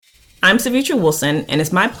I'm Savitra Wilson, and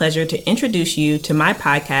it's my pleasure to introduce you to my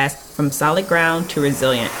podcast, From Solid Ground to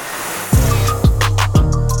Resilient.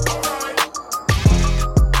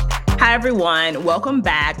 Hi, everyone. Welcome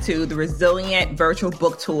back to the Resilient Virtual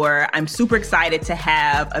Book Tour. I'm super excited to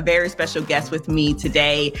have a very special guest with me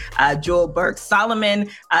today, Jewel Burke-Solomon.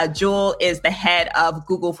 Jewel is the head of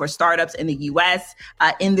Google for Startups in the U.S.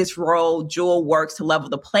 In this role, Jewel works to level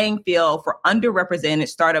the playing field for underrepresented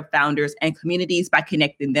startup founders and communities by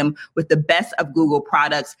connecting them with the best of Google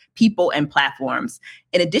products, people, and platforms.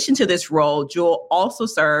 In addition to this role, Jewel also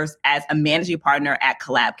serves as a managing partner at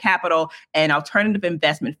Collab Capital, an alternative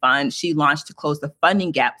investment fund she launched to close the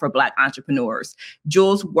funding gap for Black entrepreneurs.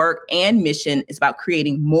 Jewel's work and mission is about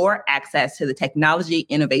creating more access to the technology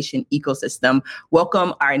innovation ecosystem.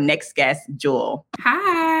 Welcome our next guest, Jewel.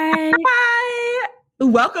 Hi. Hi.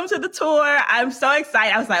 Welcome to the tour. I'm so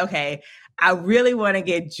excited. I was like, okay, I really want to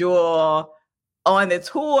get Jewel on the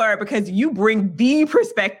tour because you bring the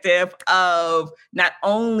perspective of not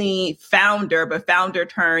only founder, but founder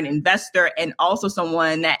turned investor, and also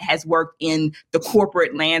someone that has worked in the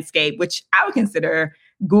corporate landscape, which I would consider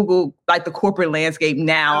Google like the corporate landscape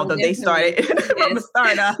now, although they started from a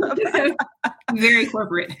startup. Very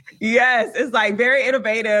corporate. Yes, it's like very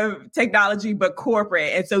innovative technology, but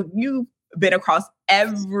corporate. And so you've been across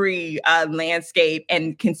every landscape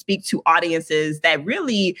and can speak to audiences that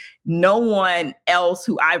really no one else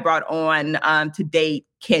who I brought on to date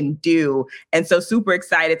can do. And so super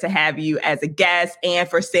excited to have you as a guest and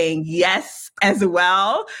for saying yes as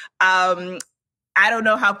well. I don't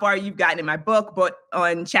know how far you've gotten in my book, but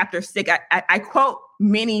on chapter 6, I quote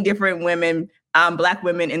many different women, Black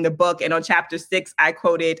women in the book. And on chapter 6, I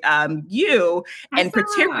quoted you, and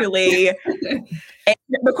particularly, and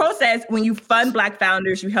the quote says, when you fund Black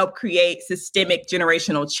founders, you help create systemic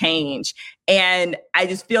generational change. And I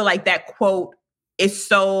just feel like that quote is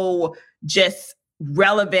so just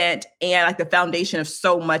relevant and like the foundation of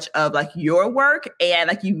so much of like your work, and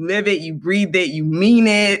like you live it, you breathe it, you mean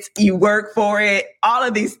it, you work for it, all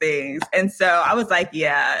of these things. And so I was like,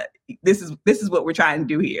 yeah, this is what we're trying to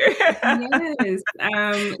do here.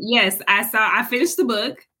 Yes. I finished the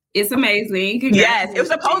book. It's amazing. Yes. It was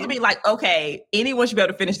supposed to be like, okay, anyone should be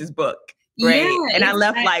able to finish this book. Right. Yeah, and I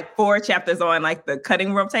left like 4 chapters on like the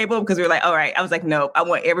cutting room table because we were like, all right. I was like, no, I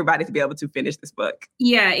want everybody to be able to finish this book.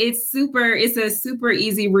 Yeah, it's a super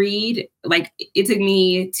easy read. Like it took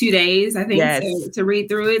me 2 days, I think, to read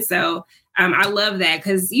through it. So I love that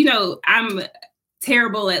because, you know, I'm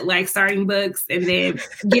terrible at like starting books and then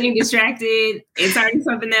getting distracted and starting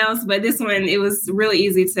something else. But this one, it was really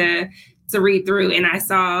easy to read through. And I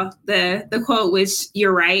saw the quote, which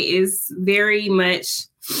you're right, is very much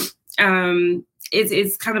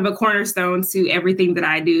it's kind of a cornerstone to everything that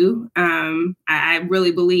I do. I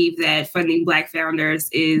really believe that funding Black founders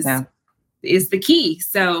is the key.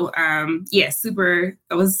 So super.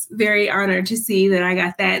 I was very honored to see that I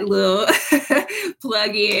got that little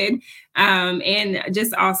plug in, and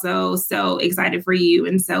just also so excited for you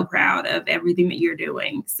and so proud of everything that you're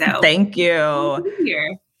doing. So thank you.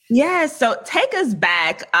 Here. Yeah. So take us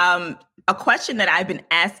back. A question that I've been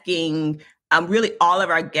asking really all of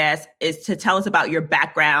our guests is to tell us about your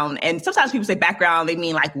background. And sometimes people say background, they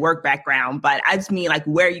mean like work background, but I just mean like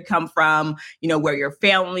where you come from, you know, where your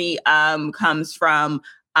family comes from.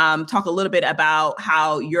 Talk a little bit about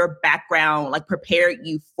how your background like prepared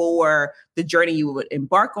you for the journey you would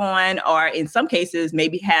embark on, or in some cases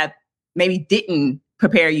maybe didn't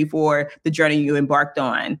prepare you for the journey you embarked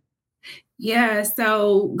on. Yeah,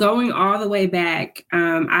 so going all the way back,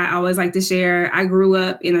 I always like to share, I grew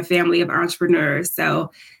up in a family of entrepreneurs.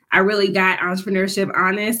 So I really got entrepreneurship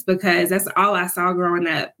honest because that's all I saw growing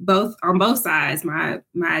up, on both sides. My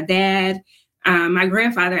dad, my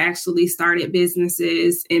grandfather actually started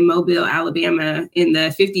businesses in Mobile, Alabama in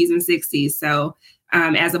the 50s and 60s. So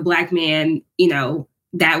as a Black man, you know,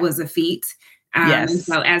 that was a feat. Yes.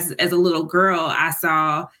 So as a little girl, I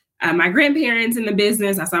saw my grandparents in the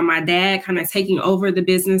business. I saw my dad kind of taking over the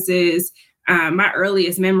businesses. My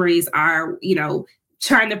earliest memories are, you know,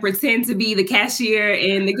 trying to pretend to be the cashier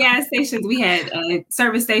in the gas stations. We had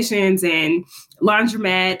service stations and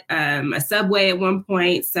laundromat, a Subway at one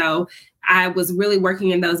point. So I was really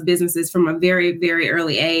working in those businesses from a very, very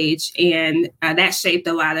early age. And that shaped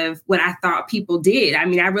a lot of what I thought people did. I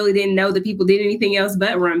mean, I really didn't know that people did anything else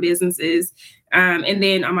but run businesses. And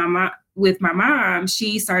then with my mom,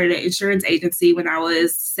 she started an insurance agency when I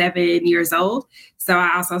was 7 years old. So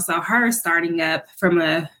I also saw her starting up from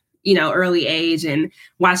a early age, and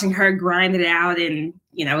watching her grind it out. And,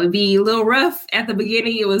 it'd be a little rough at the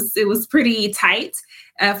beginning. It was pretty tight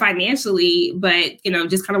financially, but,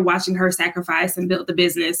 just kind of watching her sacrifice and build the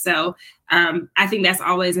business. So I think that's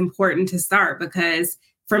always important to start, because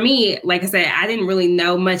for me, like I said, I didn't really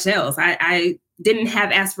know much else. I didn't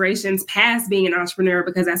have aspirations past being an entrepreneur,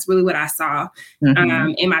 because that's really what I saw.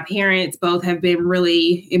 And my parents both have been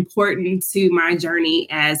really important to my journey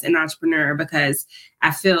as an entrepreneur, because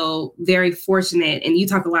I feel very fortunate. And you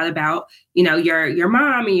talk a lot about, your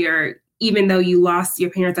mom and even though you lost your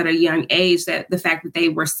parents at a young age, that the fact that they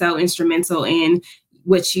were so instrumental in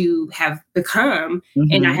what you have become.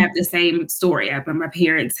 And I have the same story. My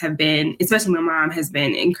parents have been, especially my mom, has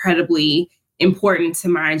been incredibly important to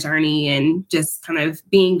my journey, and just kind of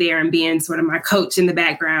being there and being sort of my coach in the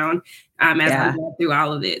background as I go through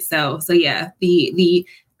all of it. So yeah, the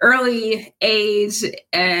early age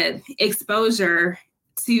exposure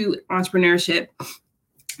to entrepreneurship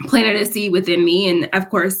planted a seed within me. And of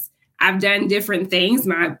course, I've done different things.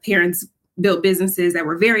 My parents built businesses that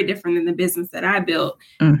were very different than the business that I built.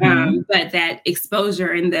 But that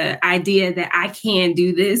exposure and the idea that I can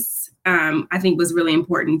do this, I think was really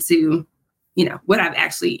important to, what I've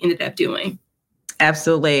actually ended up doing.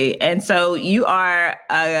 Absolutely. And so you are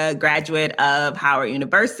a graduate of Howard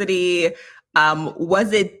University.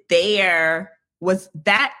 Was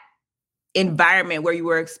that environment where you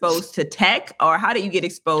were exposed to tech, or how did you get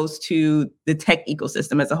exposed to the tech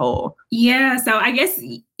ecosystem as a whole? Yeah, so I guess,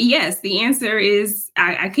 yes, the answer is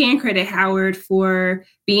I can credit Howard for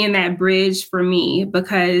being that bridge for me,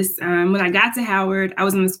 because when I got to Howard, I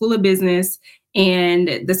was in the School of Business,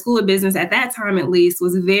 and the School of Business at that time, at least,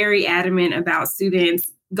 was very adamant about students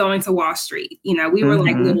going to Wall Street. We were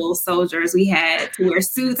like little soldiers. We had to wear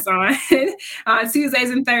suits on Tuesdays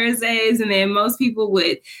and Thursdays. And then most people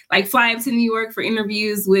would like fly up to New York for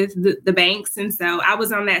interviews with the banks. And so I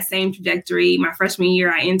was on that same trajectory. My freshman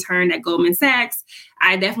year, I interned at Goldman Sachs.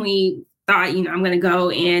 I definitely thought, I'm going to go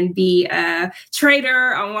and be a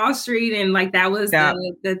trader on Wall Street. And like, that was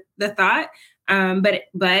the thought.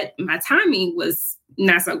 But my timing was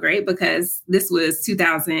not so great, because this was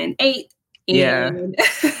 2008. And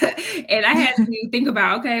I had to think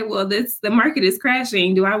about, okay, well, the market is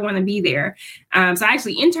crashing. Do I want to be there? So I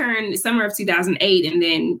actually interned summer of 2008. And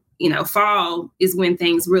then, fall is when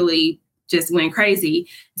things really just went crazy.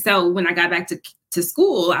 So when I got back to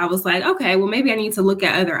school, I was like, okay, well, maybe I need to look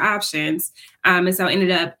at other options. And so I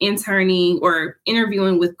ended up interning or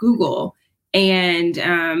interviewing with Google, and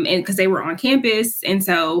because they were on campus. And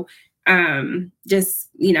so just,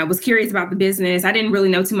 was curious about the business. I didn't really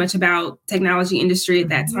know too much about technology industry at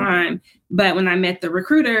that time, but when I met the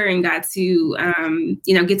recruiter and got to,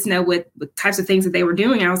 get to know what types of things that they were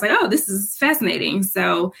doing, I was like, oh, this is fascinating.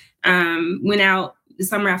 So went out the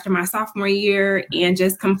summer after my sophomore year and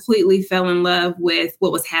just completely fell in love with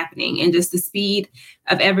what was happening, and just the speed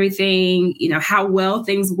of everything, how well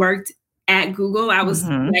things worked at Google. I was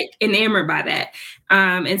like enamored by that.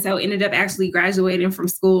 And so ended up actually graduating from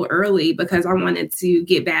school early, because I wanted to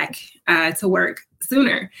get back to work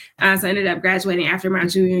sooner. So I ended up graduating after my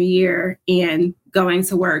junior year and going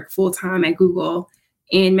to work full time at Google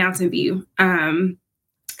in Mountain View. And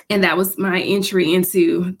that was my entry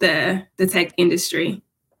into the tech industry.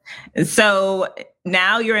 So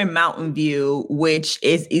now you're in Mountain View, which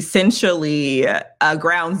is essentially a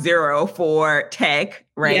ground zero for tech,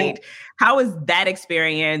 right? Yeah. How was that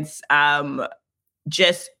experience,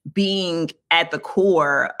 just being at the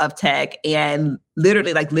core of tech and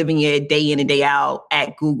literally like living it day in and day out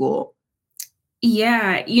at Google?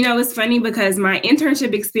 Yeah, it's funny, because my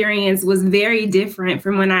internship experience was very different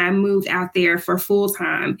from when I moved out there for full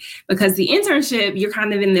time, because the internship, you're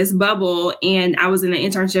kind of in this bubble, and I was in an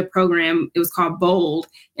internship program. It was called BOLD.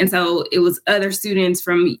 And so it was other students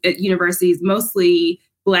from universities, mostly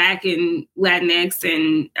Black and Latinx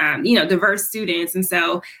and, diverse students. And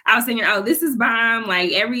so I was thinking, oh, this is bomb.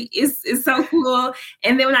 Like it's so cool.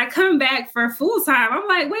 And then when I come back for full time, I'm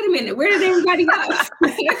like, wait a minute, where did everybody go?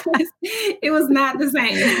 It was not the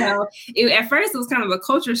same. So at first it was kind of a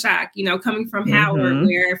culture shock, coming from Howard,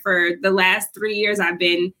 where for the last 3 years, I've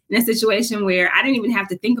been in a situation where I didn't even have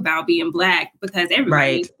to think about being Black, because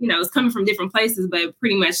everybody, is coming from different places, but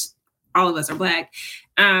pretty much all of us are Black.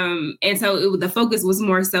 And so the focus was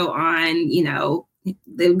more so on,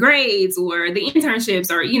 the grades or the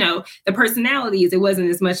internships or, the personalities. It wasn't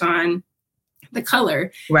as much on the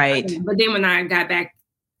color. Right. But then when I got back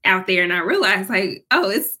out there and I realized like,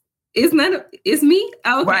 oh, it's me.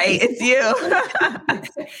 Oh, okay. Right. It's you.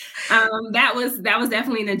 That was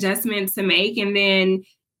definitely an adjustment to make. And then,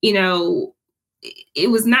 it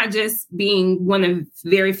was not just being one of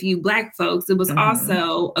very few Black folks. It was Mm-hmm.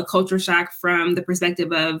 also a culture shock from the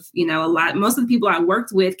perspective of, most of the people I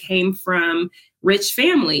worked with came from rich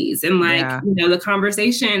families. And the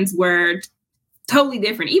conversations were totally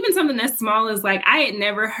different. Even something as small as I had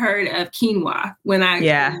never heard of quinoa when I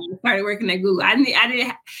started working at Google. I didn't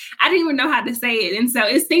even know how to say it. And so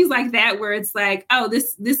it's things like that where it's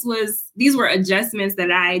these were adjustments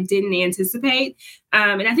that I didn't anticipate.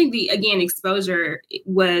 And I think exposure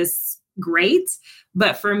was great,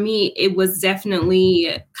 but for me, it was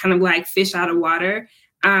definitely kind of like fish out of water.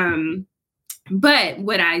 But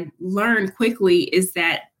what I learned quickly is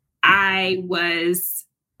that I was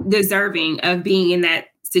deserving of being in that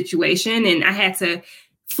situation. And I had to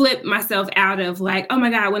flip myself out of oh my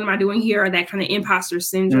God, what am I doing here? Or that kind of imposter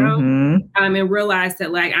syndrome. And realize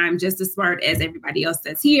that I'm just as smart as everybody else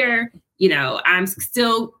that's here. I'm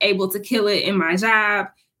still able to kill it in my job.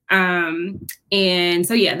 And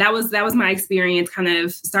so, that was my experience kind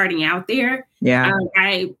of starting out there.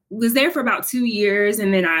 I was there for about 2 years,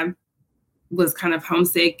 and then I was kind of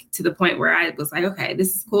homesick to the point where I was like, okay,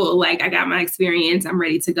 this is cool. I got my experience. I'm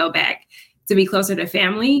ready to go back to be closer to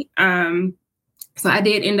family. So I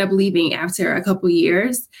did end up leaving after a couple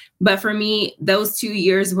years. But for me, those 2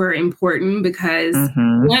 years were important because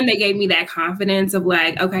one, they gave me that confidence of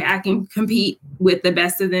okay, I can compete with the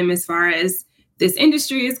best of them as far as this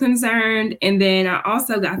industry is concerned. And then I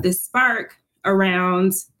also got this spark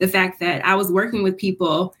around the fact that I was working with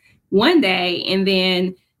people one day, and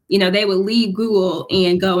then they would leave Google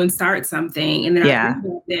and go and start something. And then I'd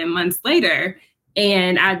work with them months later,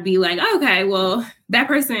 and I'd be like, okay, well, that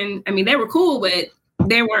person, they were cool, but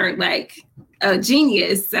they weren't a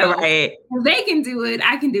genius. So if they can do it,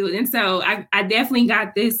 I can do it. And so I definitely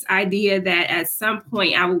got this idea that at some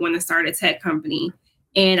point I would want to start a tech company.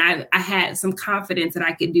 And I had some confidence that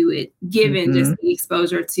I could do it, given just the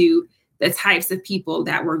exposure to the types of people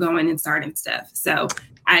that were going and starting stuff. So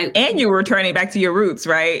and you were returning back to your roots,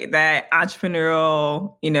 right? That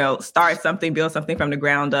entrepreneurial, start something, build something from the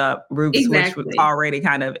ground up roots, which was already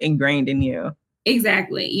kind of ingrained in you.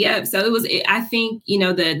 Exactly. Yep. So I think,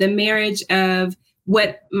 the marriage of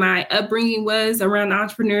what my upbringing was around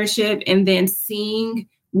entrepreneurship, and then seeing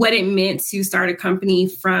what it meant to start a company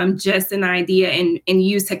from just an idea and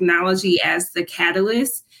use technology as the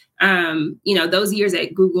catalyst. Those years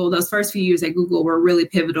at Google, those first few years at Google were really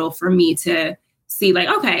pivotal for me to see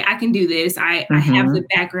okay, I can do this. I have the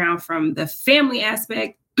background from the family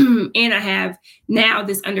aspect, and I have now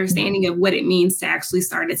this understanding of what it means to actually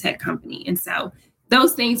start a tech company. And so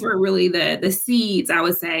those things were really the seeds, I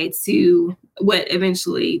would say, to what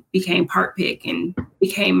eventually became ParkPick and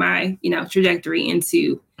became my, trajectory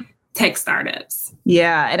into tech startups.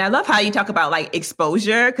 Yeah. And I love how you talk about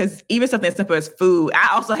exposure, because even something as simple as food, I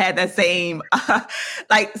also had that same,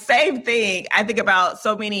 same thing. I think about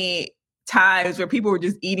so many times where people were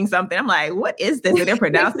just eating something. I'm like, what is this? And they're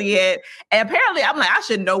pronouncing it. And apparently I'm like, I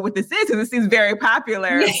should know what this is because it seems very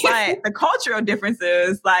popular. But the cultural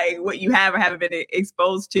differences, what you have or haven't been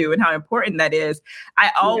exposed to and how important that is.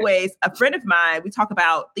 A friend of mine, we talk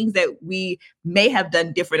about things that we may have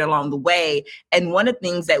done different along the way. And one of the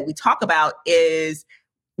things that we talk about is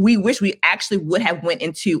we wish we actually would have went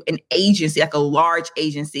into an agency, a large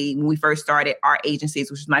agency when we first started our agencies,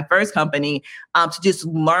 which was my first company, to just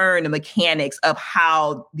learn the mechanics of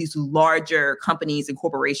how these larger companies and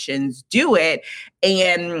corporations do it.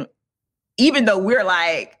 And even though we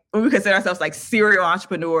consider ourselves serial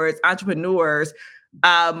entrepreneurs,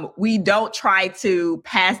 we don't try to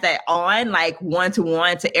pass that on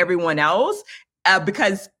one-to-one to everyone else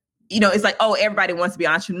because it's everybody wants to be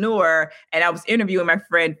an entrepreneur. And I was interviewing my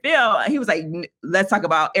friend Phil, and he was like, let's talk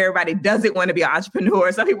about everybody doesn't want to be an entrepreneur.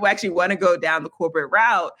 Some people actually want to go down the corporate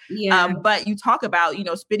route. But you talk about,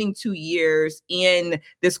 spending 2 years in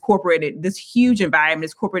this huge environment,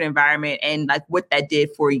 this corporate environment, and what that did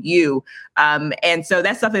for you. And so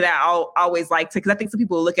that's something that I always like to, because I think some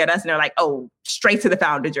people look at us and they're like, oh, straight to the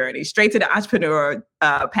founder journey, straight to the entrepreneur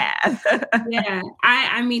path. Yeah.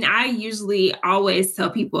 I usually always tell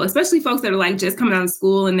people, especially folks that are just coming out of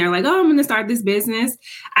school and they're like, oh, I'm going to start this business.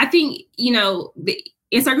 I think,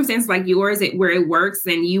 in circumstances like yours, where it works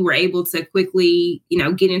and you were able to quickly,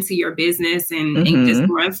 get into your business and just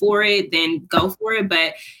run for it, then go for it.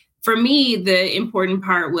 But for me, the important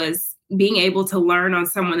part was being able to learn on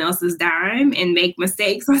someone else's dime and make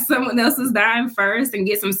mistakes on someone else's dime first and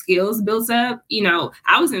get some skills built up.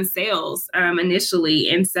 I was in sales initially.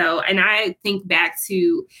 And I think back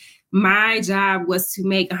to my job was to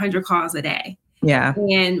make 100 calls a day. Yeah.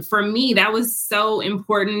 And for me, that was so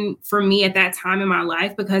important for me at that time in my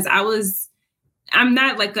life because I'm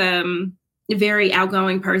not very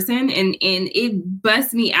outgoing person, and it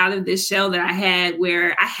bust me out of this shell that I had,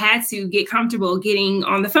 where I had to get comfortable getting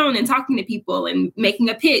on the phone and talking to people and making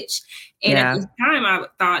a pitch. And at the time I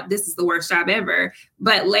thought this is the worst job ever.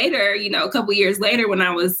 But later, a couple years later, when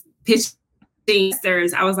I was pitching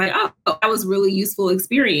investors, I was like, oh, that was really useful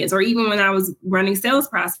experience. Or even when I was running sales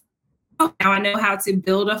process, now I know how to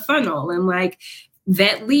build a funnel and like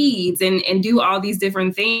vet leads and do all these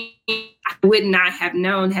different things I would not have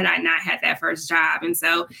known had I not had that first job. And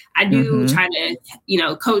so I do try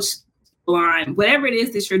to, coach on whatever it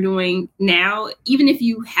is that you're doing now, even if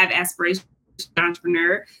you have aspirations as an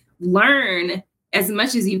entrepreneur, learn as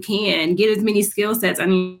much as you can, get as many skill sets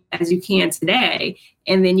as you can today,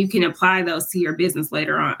 and then you can apply those to your business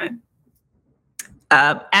later on.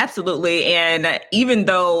 Absolutely. And even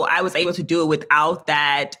though I was able to do it without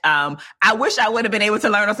that, I wish I would have been able to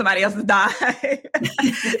learn on somebody else's dime.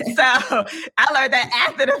 So I learned that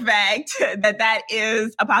after the fact that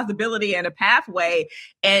is a possibility and a pathway.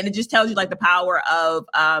 And it just tells you like the power of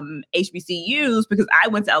HBCUs, because I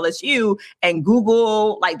went to LSU and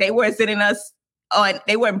Google, like they were sending us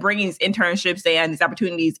they weren't bringing these internships and these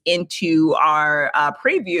opportunities into our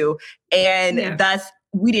preview. And thus,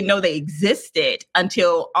 we didn't know they existed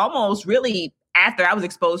until almost really after I was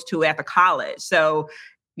exposed to it after college. So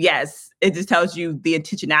yes, it just tells you the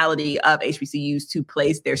intentionality of HBCUs to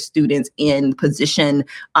place their students in position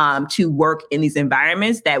to work in these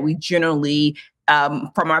environments that we generally,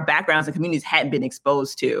 from our backgrounds and communities, hadn't been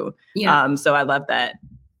exposed to. So I love that.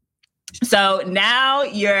 So now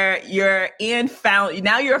you're a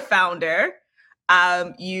founder.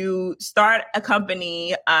 You start a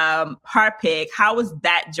company, Partpick. How was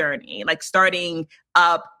that journey? Like starting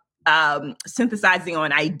up, synthesizing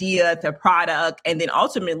on idea to product, and then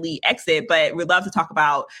ultimately exit. But we'd love to talk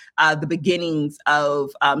about the beginnings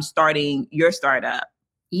of starting your startup.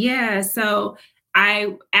 Yeah. So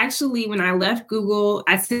I actually, when I left Google,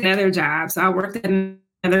 I took another job. So I worked at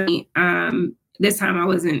another. This time I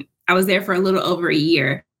was there for a little over a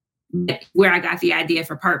year, where I got the idea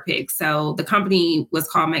for Partpick. So the company was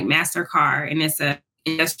called McMaster-Carr, and it's an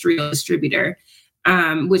industrial distributor,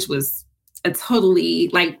 which was a totally,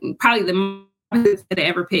 like, probably the most that I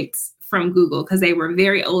ever picked from Google, because they were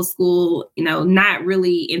very old school, not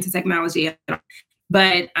really into technology at all.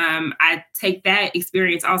 But I take that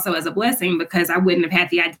experience also as a blessing, because I wouldn't have had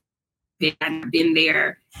the idea. I'd been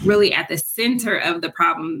there really at the center of the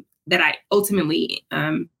problem that I ultimately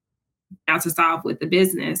now to solve with the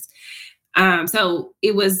business. So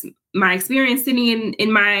it was my experience sitting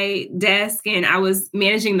in my desk, and I was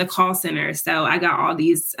managing the call center. So I got all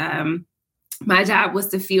these, my job was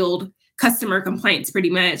to field customer complaints pretty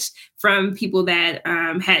much from people that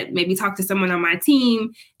had maybe talked to someone on my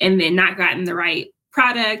team and then not gotten the right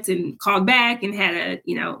product and called back and had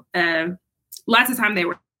lots of time they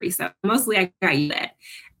were free. So mostly I got you that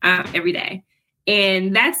every day.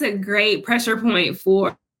 And that's a great pressure point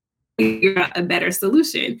for figure out a better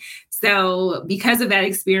solution. So because of that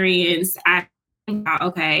experience, I thought,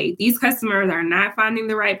 okay, these customers are not finding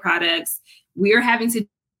the right products. We're having to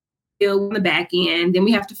deal on the back end. Then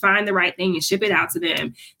we have to find the right thing and ship it out to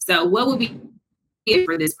them. So what would be good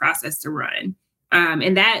for this process to run?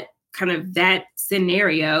 And that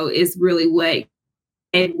scenario is really what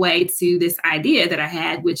gave way to this idea that I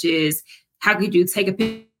had, which is how could you take a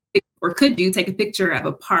picture of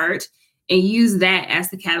a part and use that as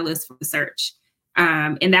the catalyst for the search.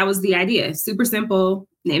 And that was the idea. Super simple,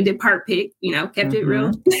 named it Partpick, kept it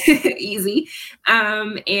real easy.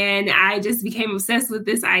 And I just became obsessed with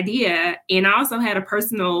this idea. And I also had a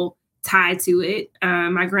personal tie to it.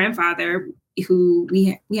 My grandfather, who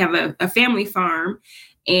we have a family farm,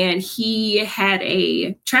 and he had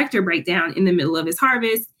a tractor breakdown in the middle of his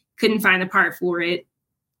harvest, couldn't find a part for it.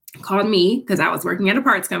 Called me because I was working at a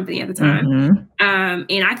parts company at the time.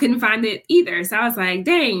 And I couldn't find it either. So I was like,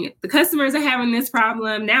 dang, the customers are having this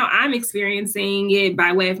problem. Now I'm experiencing it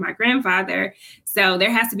by way of my grandfather. So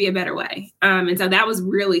there has to be a better way. And so that was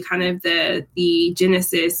really kind of the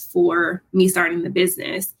genesis for me starting the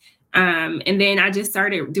business. And then I just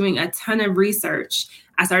started doing a ton of research.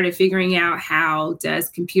 I started figuring out, how does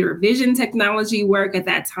computer vision technology work? At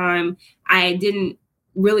that time, I didn't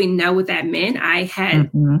really know what that meant. I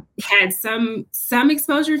had had some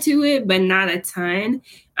exposure to it, but not a ton.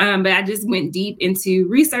 But I just went deep into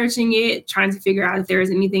researching it, trying to figure out if there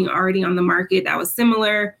was anything already on the market that was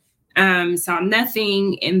similar. Saw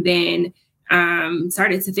nothing, and then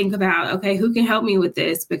started to think about, okay, who can help me with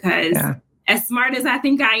this? Because as smart as I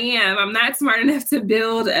think I am, I'm not smart enough to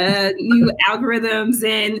build new algorithms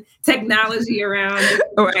and technology around it.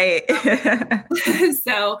 Right.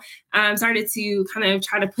 So started to kind of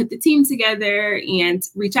try to put the team together and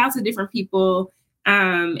reach out to different people.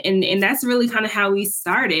 And that's really kind of how we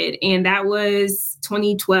started. And that was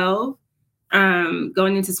 2012,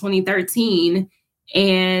 going into 2013.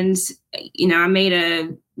 And,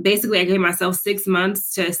 I gave myself 6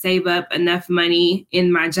 months to save up enough money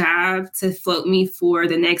in my job to float me for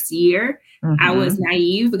the next year. Mm-hmm. I was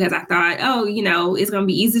naive because I thought, it's going to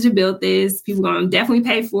be easy to build this. People are going to definitely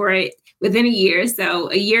pay for it within a year. So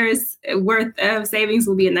a year's worth of savings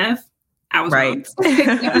will be enough. I was right.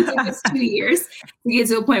 It took us 2 years to get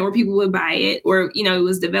to a point where people would buy it, or, it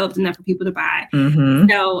was developed enough for people to buy. Mm-hmm.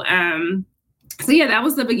 So that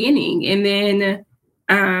was the beginning. And then,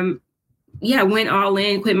 went all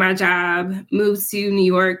in, quit my job, moved to New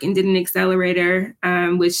York and did an accelerator,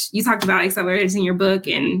 which you talked about accelerators in your book.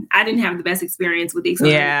 And I didn't have the best experience with the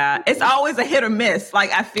accelerator. Yeah, it's always a hit or miss.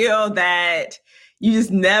 Like, I feel that you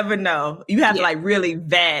just never know. You have to really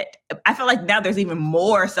vet. I feel like now there's even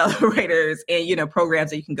more accelerators and, programs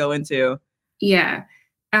that you can go into. Yeah.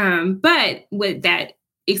 But what that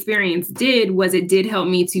experience did was it did help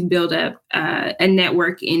me to build up a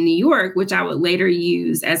network in New York, which I would later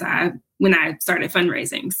use when I started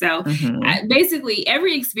fundraising. So basically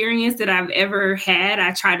every experience that I've ever had,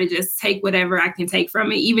 I try to just take whatever I can take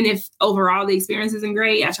from it. Even if overall the experience isn't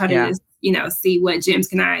great, I try to just, see what gems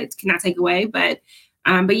can I take away. But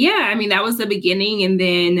that was the beginning. And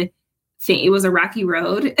then it was a rocky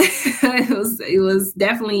road. It was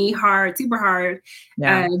definitely hard, super hard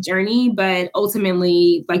journey, but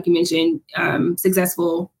ultimately, like you mentioned,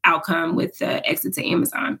 successful outcome with the exit to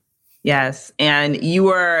Amazon. Yes. And you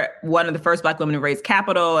were one of the first Black women to raise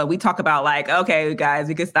capital. And we talk about okay, guys,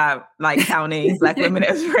 we can stop counting Black women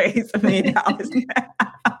as raised $1 million now.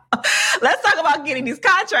 Let's talk about getting these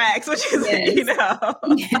contracts, which is,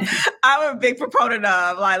 I'm a big proponent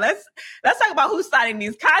of. Let's talk about who's signing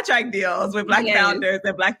these contract deals with Black founders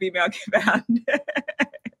and Black female founders.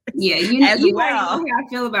 Yeah, you know how I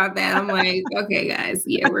feel about that. I'm like, okay, guys,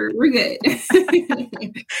 we're good.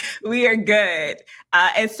 We are good.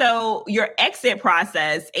 And so your exit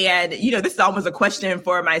process, and this is almost a question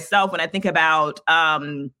for myself when I think about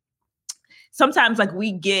sometimes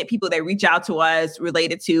we get people that reach out to us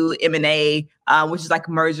related to M&A, which is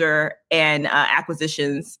merger and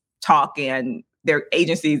acquisitions talk, and their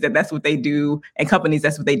agencies that's what they do, and companies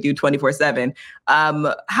that's what they do 24/7.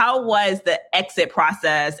 How was the exit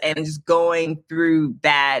process and just going through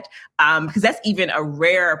that? Because that's even a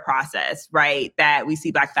rare process, right? That we see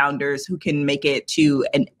Black founders who can make it to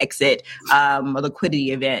an exit, a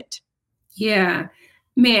liquidity event. Yeah,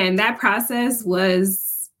 man, that process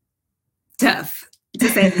was tough, to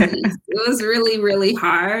say the least. It was really, really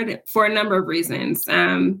hard for a number of reasons.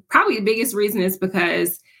 Probably the biggest reason is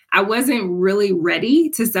because I wasn't really ready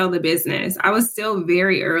to sell the business. I was still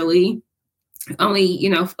very early, only,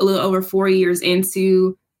 a little over 4 years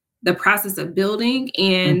into the process of building.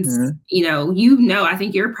 And, I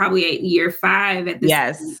think you're probably at year 5 at this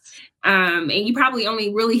point. And you probably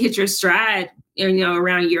only really hit your stride,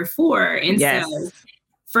 around year 4. And so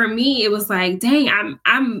for me, it was dang,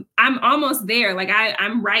 I'm almost there.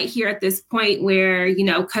 I'm right here at this point where,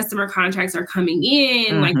 customer contracts are coming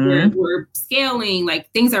in, we're scaling,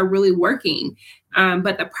 things are really working.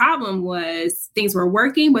 But the problem was things were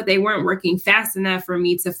working, but they weren't working fast enough for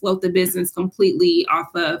me to float the business completely off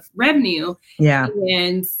of revenue. Yeah.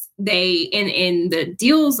 And in the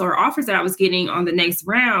deals or offers that I was getting on the next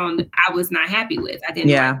round, I was not happy with. I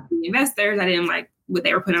didn't like the investors. I didn't like what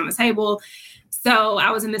they were putting on the table. So I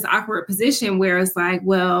was in this awkward position where it's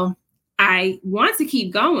well, I want to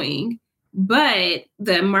keep going, but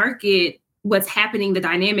the market, what's happening, the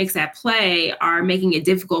dynamics at play are making it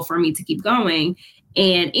difficult for me to keep going.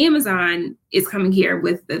 And Amazon is coming here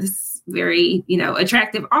with this very,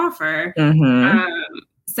 attractive offer.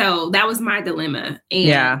 So that was my dilemma.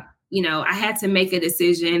 And, I had to make a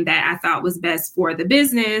decision that I thought was best for the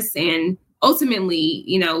business and ultimately,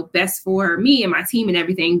 best for me and my team and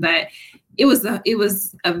everything. But it was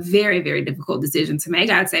a very, very difficult decision to make.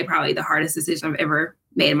 I'd say probably the hardest decision I've ever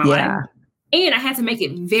made in my life. And I had to make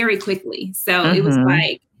it very quickly. So it was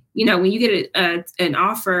when you get an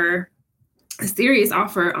offer, a serious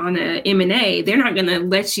offer on an M&A, they're not going to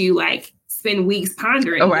let you spend weeks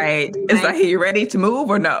pondering. Right. It's are you ready to move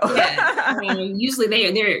or no? Usually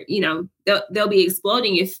they're they'll be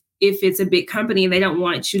exploding if it's a big company and they don't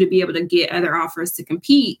want you to be able to get other offers to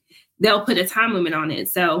compete. They'll put a time limit on it.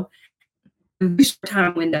 So short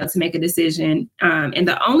time window to make a decision. And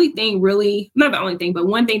the only thing really, not the only thing, but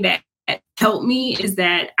one thing that helped me is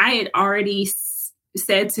that I had already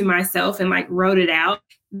said to myself and like wrote it out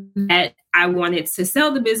that I wanted to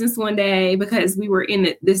sell the business one day because we were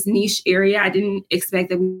in this niche area. I didn't expect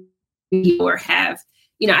that we or have,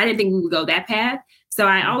 I didn't think we would go that path. So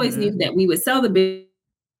I always knew that we would sell the business.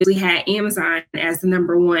 We had Amazon as the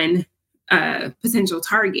number one potential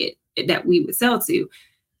target that we would sell to.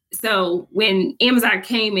 So when Amazon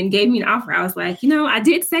came and gave me an offer, I was like, I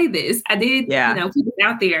did say this. I did, keep it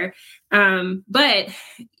out there. But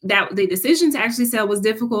that the decision to actually sell was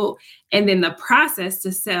difficult. And then the process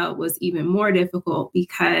to sell was even more difficult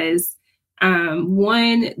because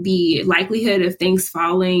one, the likelihood of things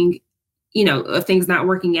falling, of things not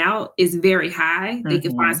working out is very high. They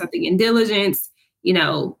could find something in diligence,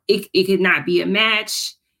 it could not be a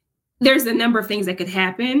match. There's a number of things that could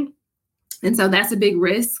happen. And so that's a big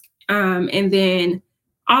risk. And then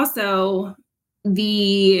also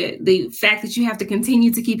the fact that you have to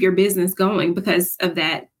continue to keep your business going because of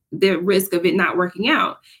that, the risk of it not working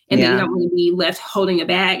out. And then you don't want to be left holding a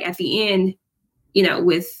bag at the end,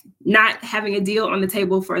 with not having a deal on the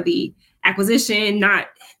table for the acquisition, not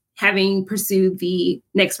having pursued the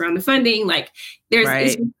next round of funding. Like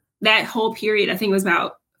there's that whole period, I think it was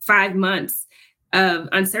about 5 months of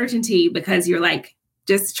uncertainty because you're like,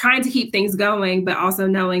 just trying to keep things going, but also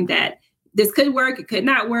knowing that this could work, it could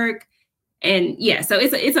not work. And so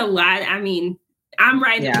it's a lot. I mean, I'm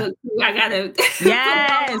writing the book too. I gotta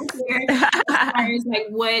as like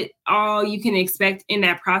what all you can expect in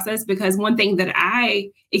that process. Because one thing that I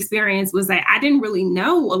experienced was that I didn't really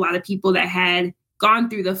know a lot of people that had gone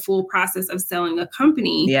through the full process of selling a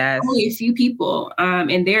company. Yes. Only a few people,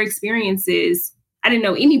 and their experiences. I didn't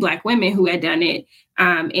know any Black women who had done it.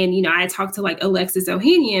 And, I talked to like Alexis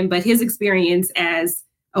Ohanian, but his experience as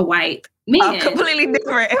a white man. Completely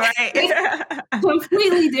different, right?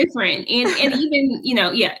 Completely different. And even,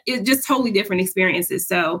 it's just totally different experiences.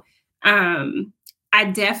 So I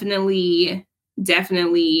definitely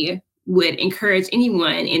would encourage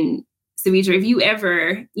anyone. And Savitra, if you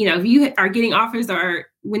ever, if you are getting offers or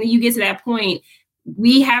when you get to that point,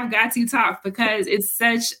 we have got to talk because it's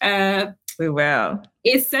such a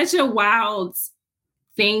It's such a wild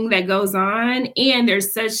thing that goes on, and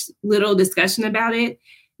there's such little discussion about it.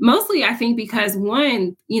 Mostly, I think because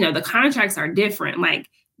one, the contracts are different. Like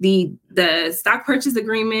the stock purchase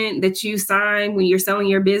agreement that you sign when you're selling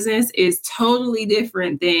your business is totally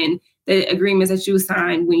different than the agreements that you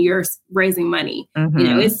sign when you're raising money.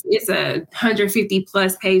 It's a 150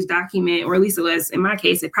 plus page document, or at least it was in my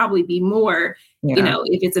case. It'd probably be more,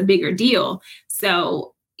 if it's a bigger deal.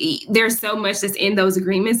 So there's so much that's in those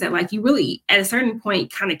agreements that like you really at a certain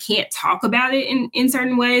point kind of can't talk about it in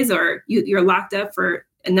certain ways, or you're locked up for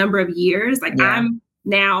a number of years. Like I'm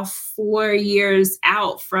now 4 years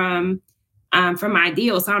out from my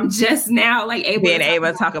deal. So I'm just now like able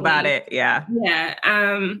to talk about it. Yeah.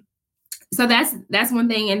 So that's one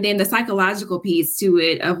thing. And then the psychological piece to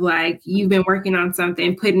it of like, you've been working on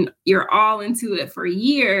something, putting your all into it for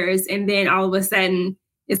years. And then all of a sudden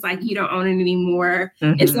it's like, you don't own it anymore.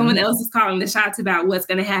 And someone else is calling the shots about what's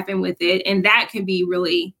going to happen with it. And that can be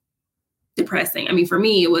really depressing. I mean, for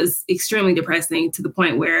me, it was extremely depressing to the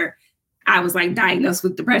point where I was like diagnosed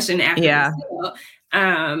with depression after the sale.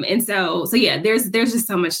 And so there's just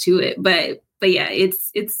so much to it, but yeah,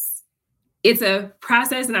 it's a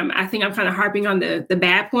process. And I think I'm kind of harping on the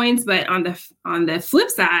bad points, but on the flip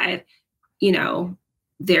side,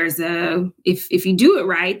 there's if you do it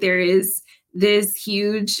right, there is this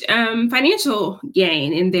huge financial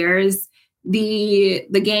gain, and there's the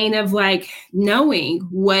gain of like knowing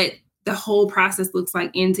what the whole process looks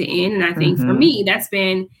like end to end. And I think for me, that's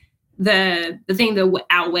been the thing that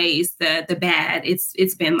outweighs the bad.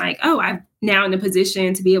 It's been like, oh, I'm now in a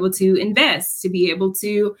position to be able to invest, to be able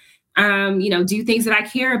to do things that I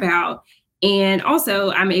care about. And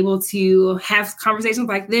also I'm able to have conversations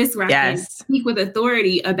like this where I can speak with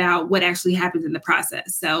authority about what actually happens in the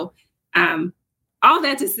process. So all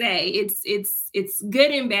that to say, it's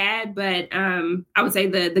good and bad, but I would say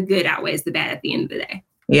the good outweighs the bad at the end of the day.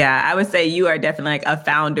 Yeah, I would say you are definitely like a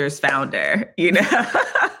founder's founder,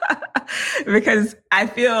 because I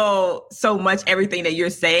feel so much everything that you're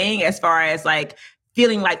saying as far as like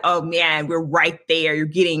feeling like, oh man, we're right there. You're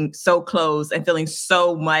getting so close and feeling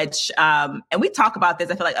so much. And we talk about this.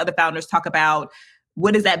 I feel like other founders talk about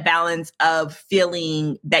what is that balance of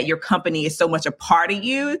feeling that your company is so much a part of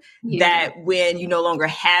you that when you no longer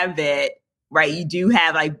have it, right, you do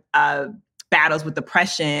have like battles with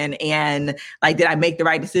depression and like, did I make the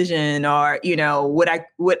right decision? Or, what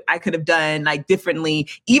I could have done like differently,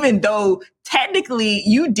 even though technically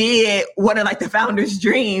you did one of like the founder's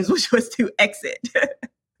dreams, which was to exit.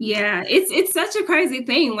 Yeah, it's such a crazy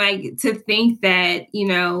thing, like to think that,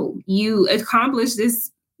 you accomplished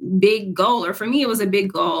this big goal, or for me, it was a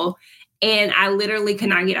big goal, and I literally could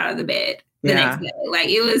not get out of the bed the next day. Like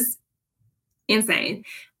it was insane.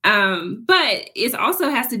 But it also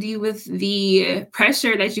has to do with the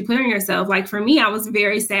pressure that you put on yourself. Like for me, I was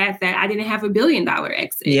very sad that I didn't have $1 billion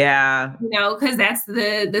exit. Yeah. Because that's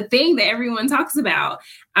the thing that everyone talks about.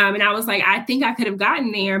 And I was like, I think I could have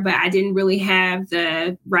gotten there, but I didn't really have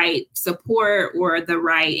the right support or the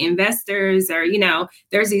right investors, or,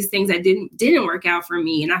 there's these things that didn't work out for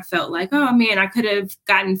me. And I felt like, oh man, I could have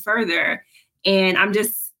gotten further. And I'm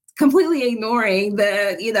just completely ignoring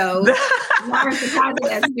the, large deposit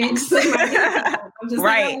that's been put in my account. I'm just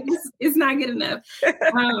right. like, oh, it's not good enough.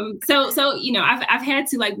 So I've had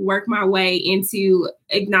to like work my way into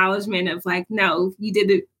acknowledgement of like, no, you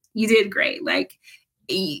did great. Like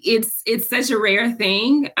it's such a rare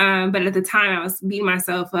thing. But at the time I was beating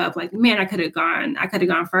myself up like, man, I could have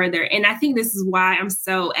gone further. And I think this is why I'm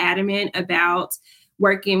so adamant about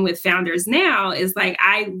working with founders now, is like,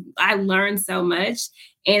 I learned so much,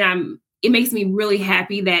 and it makes me really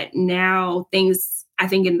happy that now things, I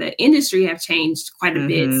think, in the industry have changed quite a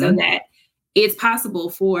bit, so that it's possible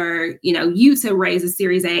for, you to raise a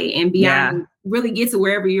Series A and beyond, really get to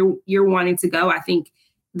wherever you're wanting to go. I think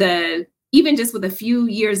even just with a few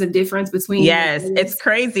years of difference between. Yes, it's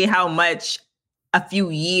crazy how much a few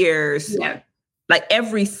years, like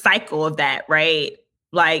every cycle of that, right?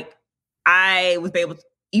 Like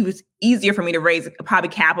it was easier for me to raise probably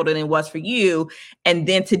capital than it was for you. And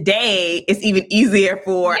then today it's even easier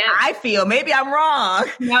for, I feel, maybe I'm wrong.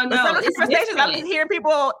 No, but some of the conversations I'm just hearing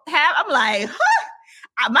people have, I'm like,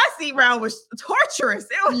 my seed round was torturous.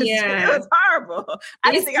 It was horrible.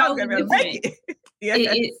 I didn't think I was going to be able to make it.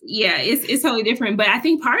 It's totally different. But I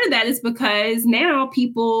think part of that is because now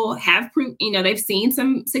people have proof, they've seen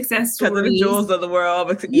some success stories. Because of the jewels of the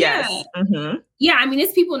world. Yes. Mm-hmm. Yeah, I mean,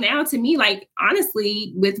 it's people now, to me, like,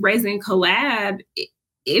 honestly, with raising Collab,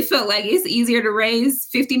 it felt like it's easier to raise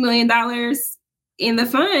 $50 million in the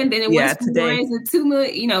fund than it was to raise a $2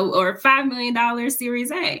 million, or $5 million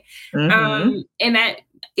Series A. Mm-hmm. And that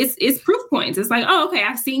it's proof points. It's like, oh, okay,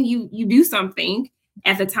 I've seen you do something.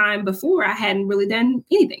 At the time before, I hadn't really done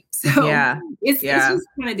anything. So it's just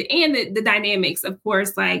kind of, and the dynamics, of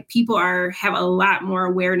course, like people have a lot more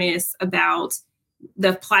awareness about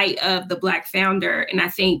the plight of the Black founder. And I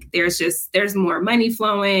think there's more money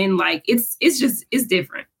flowing. Like it's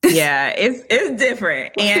different. Yeah, it's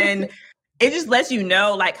different. And it just lets you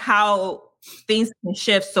know like how things can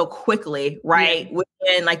shift so quickly, right?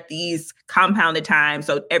 Within like these compounded times.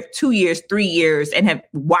 So every 2 years, 3 years, and have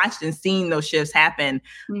watched and seen those shifts happen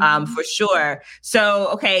for sure. So,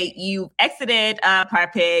 okay, you exited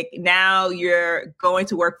PridePick. Now you're going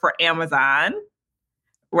to work for Amazon,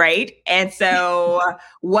 right? And so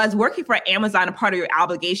was working for Amazon a part of your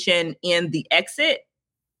obligation in the exit?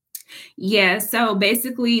 Yeah. So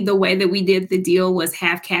basically the way that we did the deal was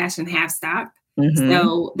half cash and half stock. Mm-hmm.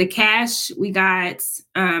 So the cash we got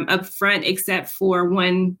up front, except for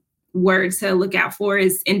one word to look out for,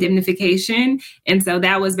 is indemnification. And so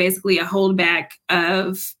that was basically a holdback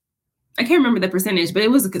of, I can't remember the percentage, but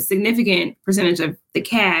it was a significant percentage of the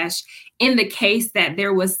cash in the case that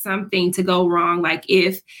there was something to go wrong. Like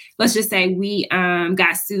if, let's just say we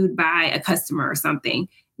got sued by a customer or something,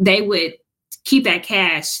 they would keep that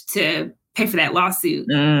cash to pay for that lawsuit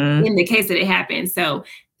in the case that it happened. So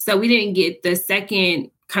we didn't get the second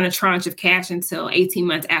kind of tranche of cash until 18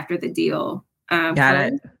 months after the deal.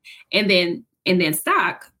 Got it. And then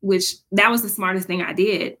stock, which that was the smartest thing I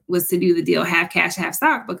did, was to do the deal half cash, half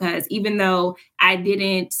stock, because even though I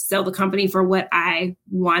didn't sell the company for what I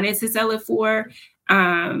wanted to sell it for,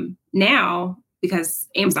 now, because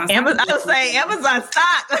Amazon stock,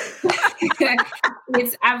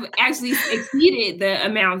 I've actually exceeded the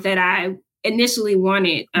amount that I initially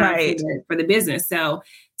wanted for the business. So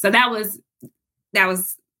that was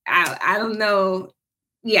I don't know.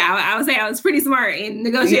 Yeah, I would say I was pretty smart in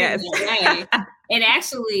negotiating that way. And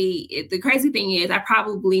actually, the crazy thing is, I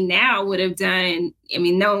probably now would have done,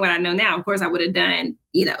 knowing what I know now, of course, I would have done,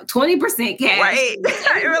 20% cash. Right.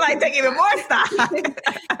 You were like, take even more stock.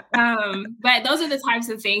 But those are the types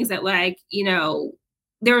of things that, like,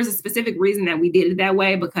 there was a specific reason that we did it that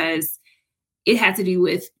way, because it had to do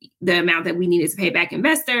with the amount that we needed to pay back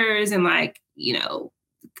investors and, like,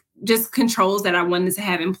 just controls that I wanted to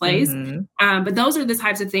have in place. Mm-hmm. But those are the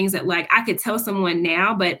types of things that, like, I could tell someone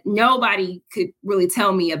now, but nobody could really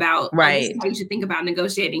tell me about. Right. This is how you should think about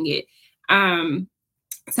negotiating it.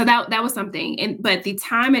 So that was something. But the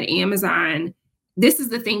time at Amazon, this is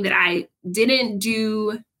the thing that I didn't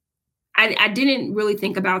do. I didn't really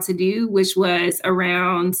think about to do, which was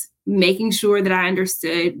around making sure that I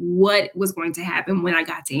understood what was going to happen when I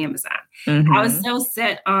got to Amazon. Mm-hmm. I was so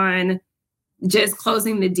set on just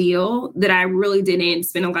closing the deal that I really didn't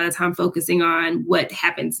spend a lot of time focusing on what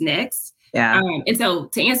happens next. Yeah. And so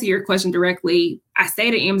to answer your question directly, I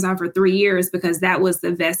stayed at Amazon for 3 years because that was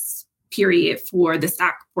the vest period for the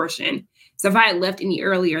stock portion. So if I had left any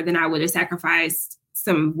earlier, then I would have sacrificed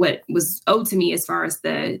some of what was owed to me as far as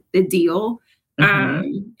the deal.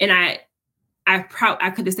 Mm-hmm. And I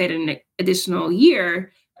could have stayed an additional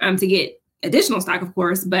year to get additional stock, of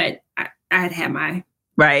course, but I had my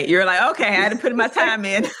right. You're like, okay, I had to put my time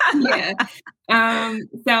in. Yeah.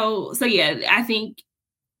 So yeah, I think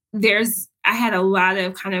I had a lot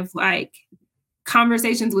of kind of like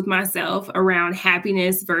conversations with myself around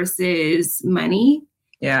happiness versus money.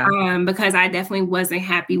 Yeah. Because I definitely wasn't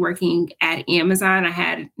happy working at Amazon. I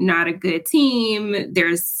had not a good team.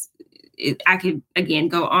 I could again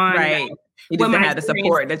go on. Right. You just didn't have the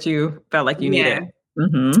support that you felt like you needed.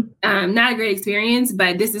 Mm-hmm. Not a great experience,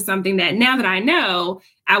 but this is something that now that I know,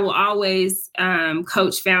 I will always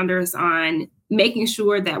coach founders on making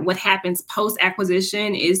sure that what happens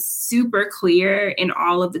post-acquisition is super clear in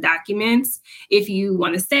all of the documents. If you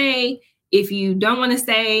want to stay, if you don't want to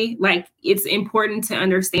stay, like it's important to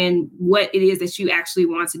understand what it is that you actually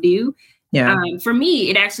want to do. Yeah. For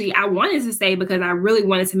me, I wanted to stay because I really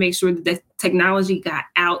wanted to make sure that the technology got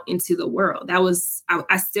out into the world.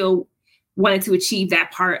 I still wanted to achieve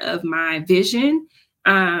that part of my vision.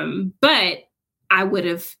 But I would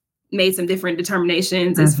have made some different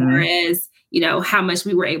determinations as far as, how much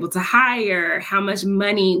we were able to hire, how much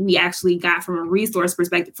money we actually got from a resource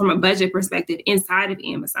perspective, from a budget perspective inside of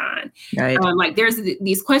Amazon. Right. Like there's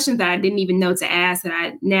these questions that I didn't even know to ask that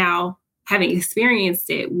I now, having experienced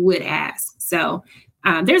it, would ask. So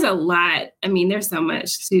there's a lot. I mean, there's so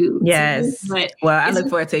much to yes. But well, I look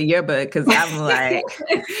forward to your book because I'm like,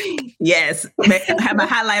 yes, have my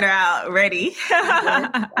highlighter out ready.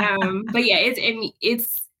 But yeah,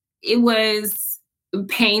 it was a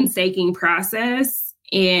painstaking process,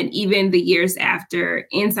 and even the years after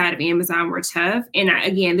inside of Amazon were tough. And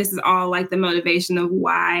again, this is all like the motivation of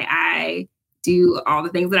why I do all the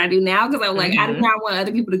things that I do now, because I'm like, I do not want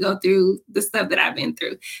other people to go through the stuff that I've been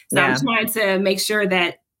through. So I'm trying to make sure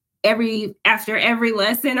that after every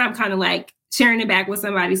lesson, I'm kind of like sharing it back with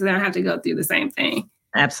somebody so they don't have to go through the same thing.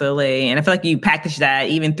 Absolutely. And I feel like you package that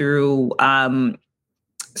even through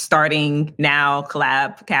starting now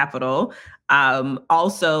Collab Capital.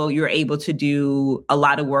 Also, you're able to do a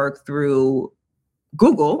lot of work through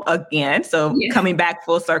Google again. So coming back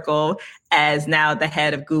full circle as now the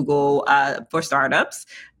head of Google for startups.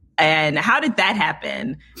 And how did that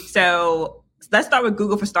happen? So let's start with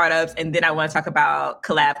Google for Startups. And then I want to talk about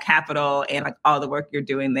Collab Capital and like all the work you're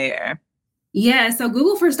doing there. Yeah, so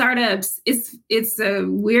Google for Startups, it's a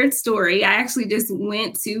weird story. I actually just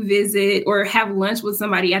went to visit or have lunch with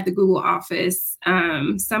somebody at the Google office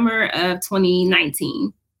summer of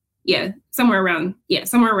 2019. Somewhere around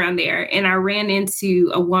there. And I ran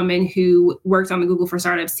into a woman who worked on the Google for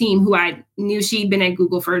Startups team who I knew. She'd been at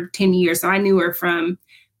Google for 10 years. So I knew her from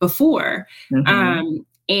before.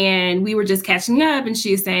 And we were just catching up, and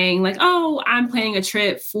she was saying like, oh, I'm planning a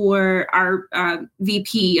trip for our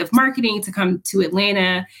VP of marketing to come to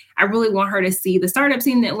Atlanta. I really want her to see the startup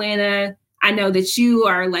scene in Atlanta. I know that you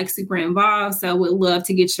are like super involved, so would love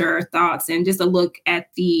to get your thoughts and just for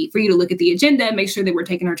you to look at the agenda, make sure that we're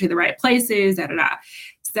taking her to the right places,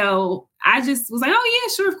 So I just was like, oh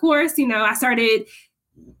yeah, sure, of course. I started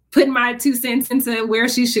putting my 2 cents into where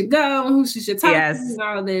she should go, who she should talk to, and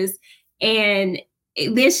all of this. And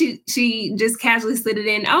then she just casually slid it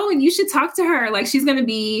in. Oh, and you should talk to her. Like she's going to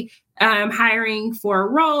be hiring for a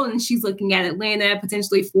role, and she's looking at Atlanta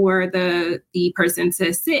potentially for the person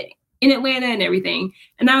to sit in Atlanta and everything.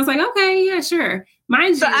 And I was like, okay, yeah, sure.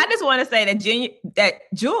 So I just want to say that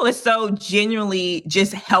Jewel is so genuinely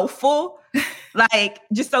just helpful, like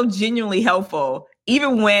just so genuinely helpful.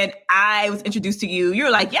 Even when I was introduced to you, you were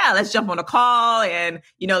like, yeah, let's jump on a call and,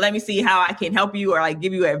 let me see how I can help you or like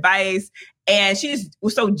give you advice. And she just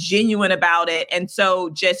was so genuine about it and so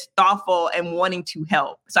just thoughtful and wanting to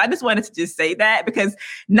help. So I just wanted to just say that because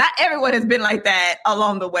not everyone has been like that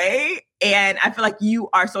along the way. And I feel like you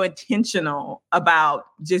are so intentional about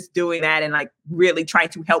just doing that and like really trying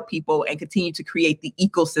to help people and continue to create the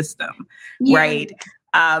ecosystem, right?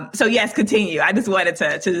 So yes, continue. I just wanted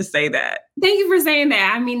to just say that. Thank you for saying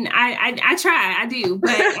that. I mean, I try, I do,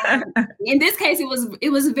 but in this case,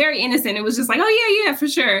 it was very innocent. It was just like, oh yeah, for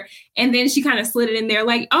sure. And then she kind of slid it in there,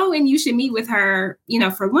 like, oh, and you should meet with her,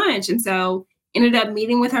 for lunch. And so ended up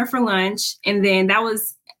meeting with her for lunch, and then that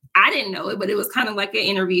was I didn't know it, but it was kind of like an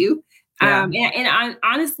interview. Yeah.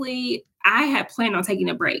 Honestly, I had planned on taking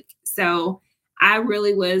a break. So I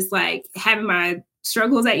really was like having my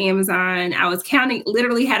struggles at Amazon. I was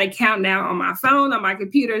literally had a countdown on my phone, on my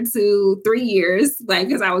computer to 3 years, like,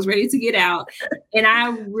 because I was ready to get out. And I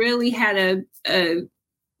really had a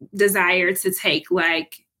desire to take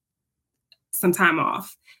like some time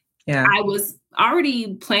off. Yeah. I was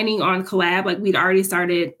already planning on collab, like we'd already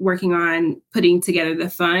started working on putting together the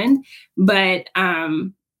fund, but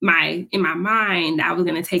in my mind, I was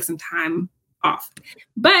going to take some time off,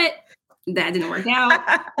 but that didn't work out.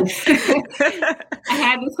 I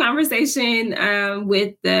had this conversation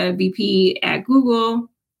with the VP at Google,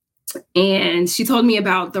 and she told me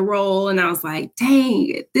about the role, and I was like,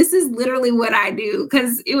 dang, this is literally what I do.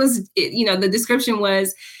 Because the description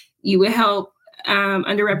was you would help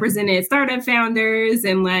underrepresented startup founders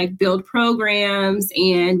and like build programs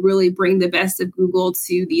and really bring the best of Google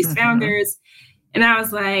to these founders. And I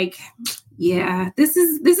was like, yeah, this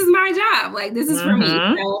is my job. Like, this is for me.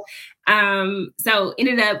 So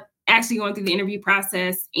ended up actually going through the interview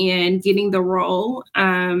process and getting the role.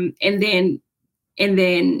 And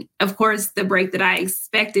then, of course, the break that I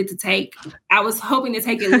expected to take, I was hoping to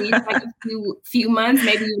take at least like a few months,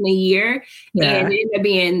 maybe even a year. Yeah. And it ended up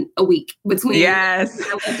being a week between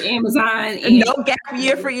Amazon. And no gap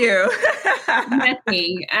year for you.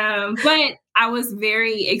 Nothing. But I was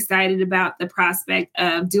very excited about the prospect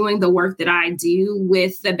of doing the work that I do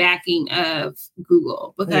with the backing of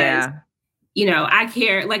Google, because, I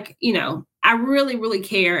care, I really, really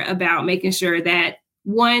care about making sure that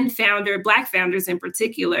one founder, Black founders in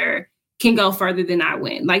particular, can go further than I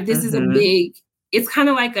went. Like, this is it's kind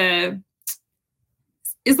of like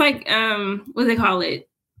it's like, what do they call it?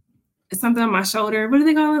 Something on my shoulder. What do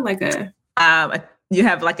they call it? Like you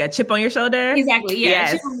have like a chip on your shoulder? Exactly. Yeah.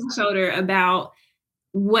 Yes. A chip on my shoulder about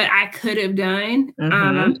what I could have done.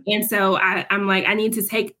 And so I'm like, I need to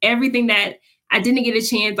take everything that I didn't get a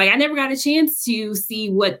chance. Like, I never got a chance to see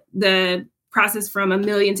what the process from 1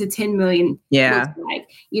 million to 10 million looks like,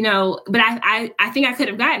 but I think I could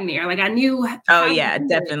have gotten there. Like, I knew. Oh yeah,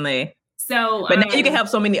 definitely. So, but now you can help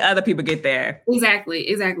so many other people get there. Exactly.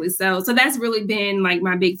 So that's really been like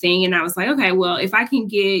my big thing. And I was like, okay, well, if I can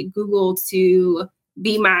get Google to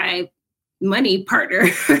be my money partner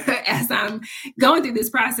as I'm going through this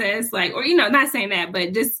process, like, or, not saying that,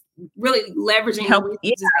 but just really leveraging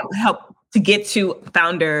help to get to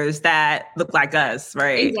founders that look like us,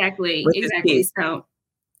 right? Exactly. So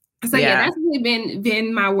that's really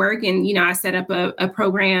been my work. And, I set up a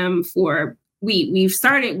program for, we've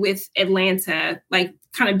started with Atlanta, like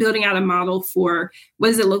kind of building out a model for what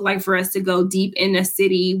does it look like for us to go deep in a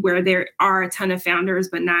city where there are a ton of founders,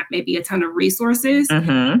 but not maybe a ton of resources.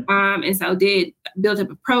 And so did build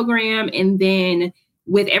up a program. And then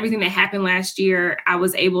with everything that happened last year, I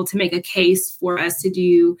was able to make a case for us to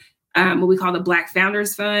do what we call the Black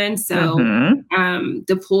Founders Fund. So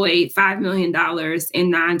deployed $5 million in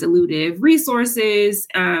non-dilutive resources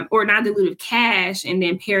or non-dilutive cash, and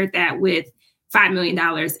then paired that with $5 million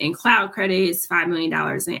in cloud credits, $5 million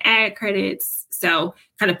in ad credits. So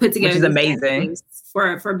kind of put together, which is amazing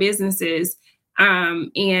for businesses, and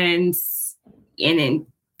then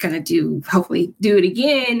kind of hopefully do it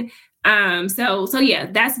again. So yeah,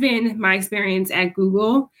 that's been my experience at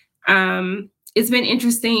Google. It's been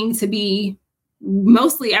interesting to be,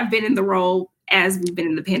 mostly I've been in the role as we've been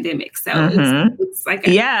in the pandemic. So it's like,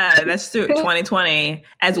 that's true. 2020,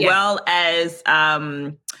 as well as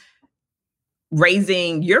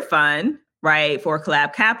raising your fund, right, for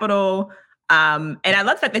Collab Capital. And I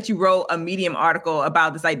love the fact that you wrote a Medium article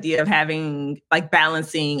about this idea of having, like,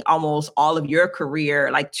 balancing almost all of your career,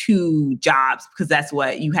 like 2 jobs, because that's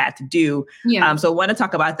what you had to do. So I want to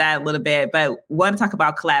talk about that a little bit, but want to talk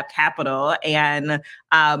about Collab Capital, and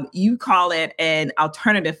you call it an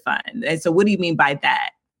alternative fund. And so what do you mean by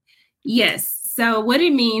that? Yes. So what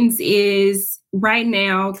it means is right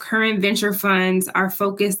now, current venture funds are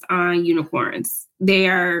focused on unicorns.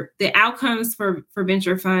 The outcomes for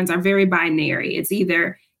venture funds are very binary. It's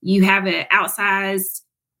either you have an outsized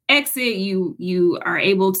exit, you are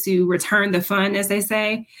able to return the fund, as they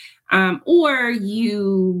say, or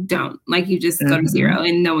you don't, like you just go to zero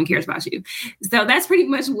and no one cares about you. So that's pretty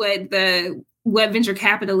much what venture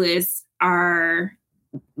capitalists are.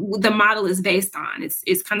 The model is based on.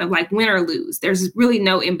 It's kind of like win or lose. There's really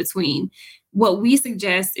no in between. What we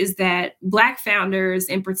suggest is that Black founders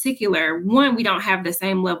in particular, one, we don't have the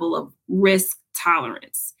same level of risk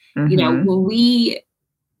tolerance. When we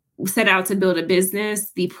set out to build a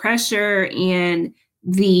business, the pressure and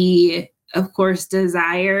the, of course,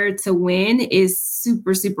 desire to win is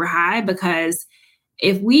super, super high, because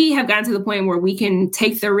if we have gotten to the point where we can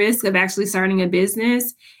take the risk of actually starting a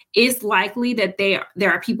business, it's likely that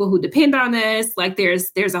there are people who depend on us. Like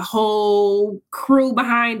there's a whole crew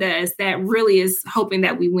behind us that really is hoping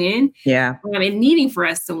that we win. Yeah. And needing for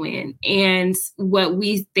us to win. And what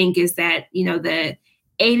we think is that, the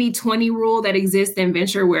 80-20 rule that exists in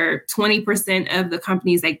venture, where 20% of the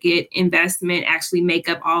companies that get investment actually make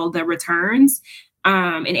up all the returns,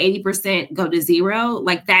 and 80% go to zero.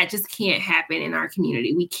 Like that just can't happen in our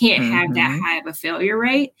community. We can't have that high of a failure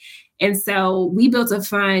rate. And so we built a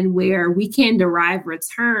fund where we can derive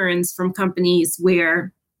returns from companies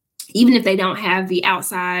where, even if they don't have the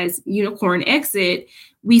outsized unicorn exit,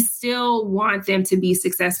 we still want them to be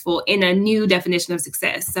successful in a new definition of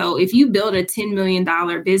success. So if you build a $10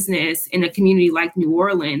 million business in a community like New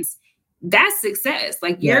Orleans, that's success.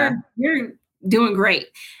 Like you're doing great.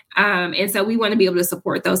 And so we want to be able to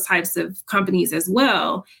support those types of companies as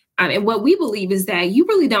well. And what we believe is that you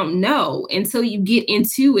really don't know until you get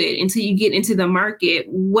into it, until you get into the market,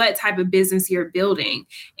 what type of business you're building.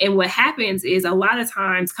 And what happens is a lot of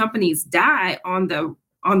times companies die on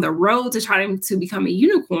the road to trying to become a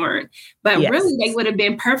unicorn, but really they would have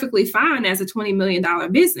been perfectly fine as a $20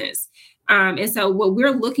 million business. And so what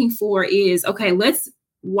we're looking for is, okay, let's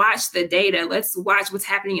watch the data. Let's watch what's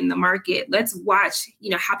happening in the market. Let's watch,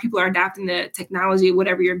 how people are adopting the technology,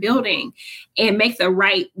 whatever you're building, and make the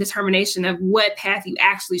right determination of what path you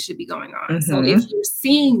actually should be going on. So if you're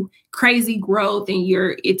seeing crazy growth and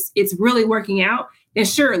it's really working out, then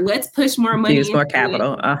sure, let's push more money. Use more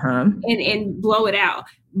capital. And blow it out.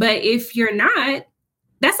 But if you're not,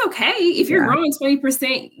 that's okay. If you're growing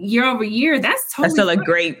 20% year over year, that's still a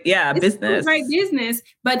great business. It's a great business,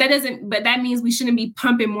 but that means we shouldn't be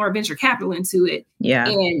pumping more venture capital into it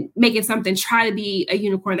and making something try to be a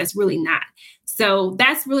unicorn that's really not. So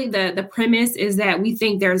that's really the premise, is that we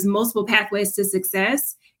think there's multiple pathways to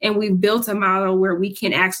success, and we've built a model where we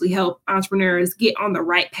can actually help entrepreneurs get on the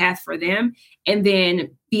right path for them, and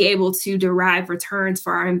then be able to derive returns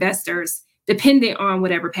for our investors dependent on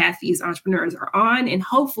whatever path these entrepreneurs are on, and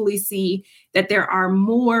hopefully see that there are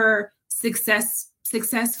more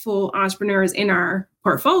successful entrepreneurs in our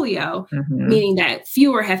portfolio, meaning that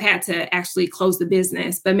fewer have had to actually close the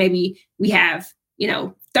business, but maybe we have,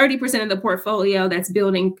 30% of the portfolio that's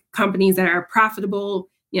building companies that are profitable,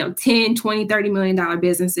 10, 20, $30 million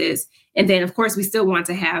businesses. And then of course we still want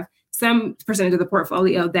to have some percentage of the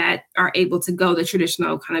portfolio that are able to go the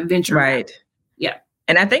traditional kind of venture route. Yeah.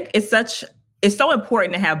 And I think it's so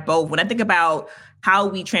important to have both. When I think about how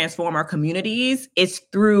we transform our communities, it's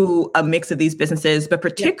through a mix of these businesses, but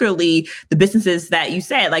particularly the businesses that you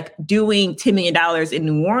said, like doing $10 million in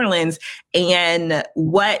New Orleans, and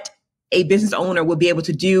what a business owner will be able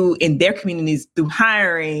to do in their communities through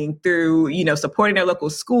hiring, through, supporting their local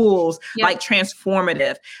schools, like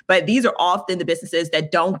transformative. But these are often the businesses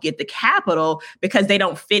that don't get the capital because they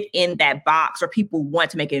don't fit in that box, or people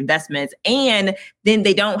want to make investments. And then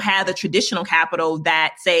they don't have the traditional capital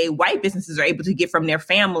that, say, white businesses are able to get from their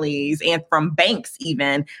families and from banks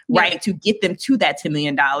even, right, to get them to that $10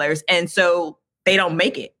 million. And so they don't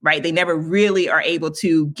make it, right? They never really are able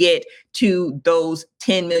to get to those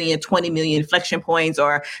 10 million, 20 million inflection points,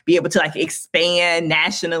 or be able to expand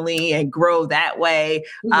nationally and grow that way,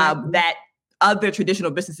 that other traditional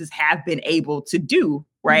businesses have been able to do,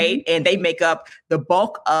 right? And they make up the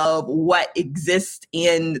bulk of what exists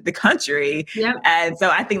in the country. And so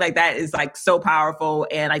I think that is so powerful.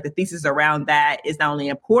 And the thesis around that is not only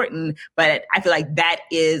important, but I feel like that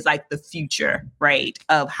is the future, right,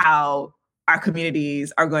 of how our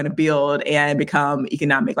communities are going to build and become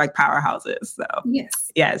economic powerhouses. So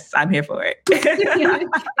yes, I'm here for it. Thank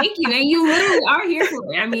you. And you literally are here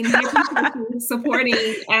for it. I mean, you're supporting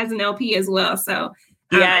as an LP as well. So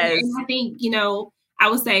yes, I think, I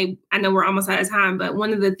would say, I know we're almost out of time, but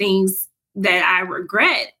one of the things that I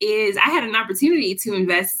regret is I had an opportunity to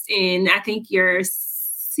invest in, I think your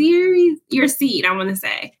seed, I want to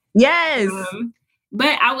say. Yes.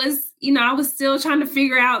 But I was still trying to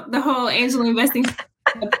figure out the whole angel investing at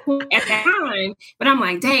that time. But I'm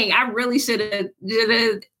like, dang, I really should have,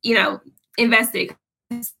 invested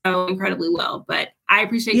so incredibly well. But I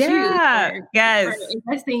appreciate you for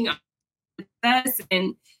investing with us.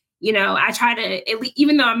 And, I try to,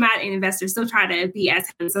 even though I'm not an investor, still try to be as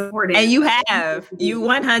supportive. And you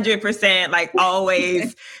 100%,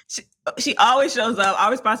 always. She always shows up,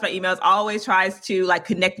 always responds to my emails, always tries to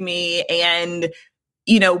connect me. And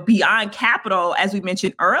beyond capital, as we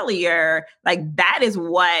mentioned earlier, like that is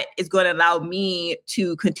what is going to allow me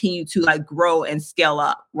to continue to like grow and scale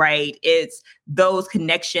up, right? It's those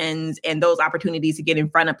connections and those opportunities to get in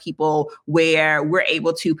front of people where we're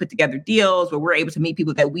able to put together deals, where we're able to meet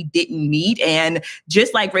people that we didn't meet. And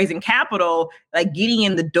just like raising capital, like getting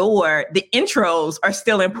in the door, the intros are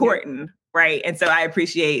still important, right? And so I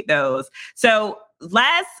appreciate those. So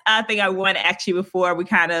last thing I want to ask you before we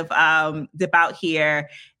kind of dip out here,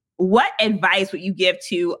 what advice would you give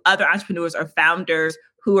to other entrepreneurs or founders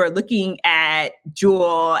who are looking at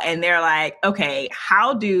Jewel and they're like, okay,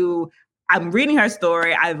 I'm reading her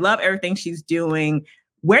story. I love everything she's doing.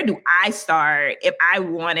 Where do I start if I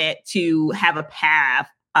wanted to have a path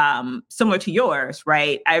similar to yours,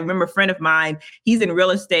 right? I remember a friend of mine, he's in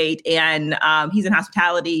real estate and he's in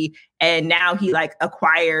hospitality, and now he like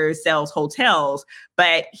sells hotels,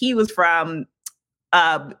 but he was from,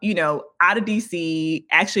 out of DC,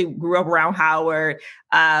 actually grew up around Howard,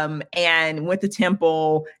 and went to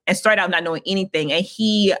Temple and started out not knowing anything. And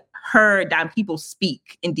he heard people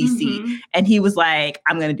speak in DC, and he was like,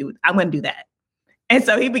 I'm going to do that. And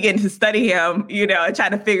so he began to study him, and try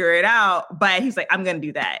to figure it out. But he's like, I'm going to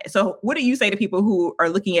do that. So what do you say to people who are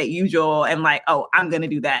looking at you, Jewel, and like, oh, I'm going to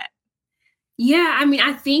do that? Yeah, I mean,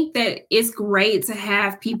 I think that it's great to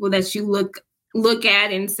have people that you look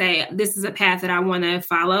at and say, this is a path that I want to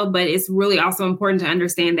follow. But it's really also important to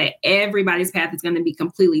understand that everybody's path is going to be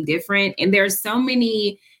completely different. And there's so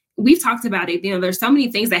many, we've talked about it, there's so many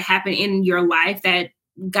things that happen in your life that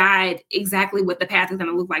guide exactly what the path is going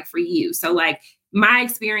to look like for you. So like, my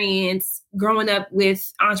experience growing up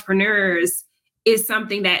with entrepreneurs is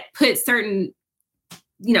something that puts certain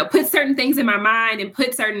things in my mind and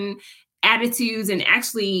put certain attitudes and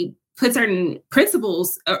actually put certain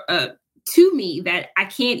principles to me that I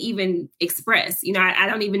can't even express. I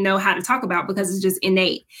don't even know how to talk about because it's just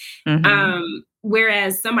innate.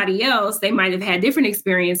 Whereas somebody else, they might have had different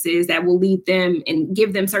experiences that will lead them and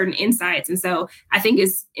give them certain insights. And so I think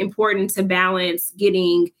it's important to balance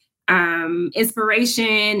getting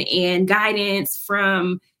inspiration and guidance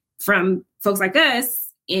from folks like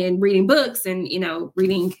us in reading books and,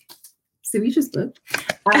 reading Ceviche's book,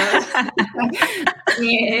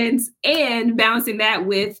 and balancing that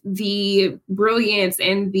with the brilliance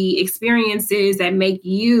and the experiences that make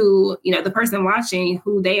you, the person watching,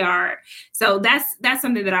 who they are. So that's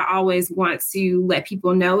something that I always want to let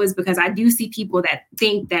people know, is because I do see people that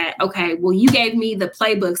think that, okay, well, you gave me the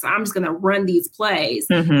playbook, so I'm just going to run these plays.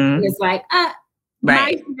 And it's like,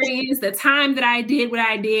 my experience, the time that I did what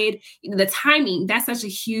I did, the timing, that's such a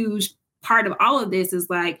huge part of all of this, is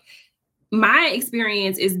like, my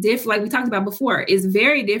experience is different, like we talked about before, is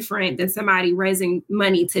very different than somebody raising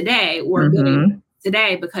money today or building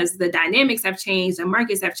today, because the dynamics have changed, the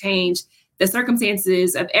markets have changed, the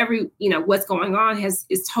circumstances of what's going on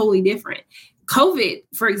is totally different. COVID,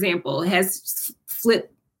 for example, has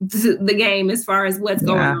flipped the game as far as what's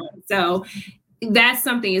going on. So that's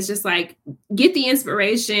something, it's just like, get the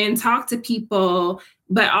inspiration, talk to people,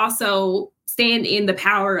 but also stand in the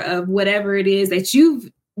power of whatever it is that you've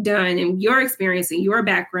done and your experience and your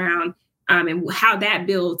background, and how that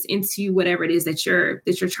builds into whatever it is that you're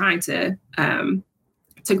trying to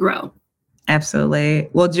grow. Absolutely.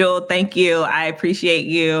 Well, Jewel, thank you. I appreciate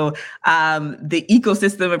you. The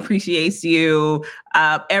ecosystem appreciates you.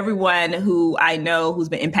 Everyone who I know who's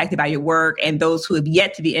been impacted by your work, and those who have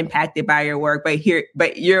yet to be impacted by your work,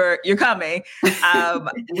 but you're coming.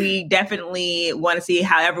 We definitely want to see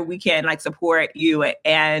however we can like support you,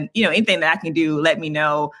 and anything that I can do, let me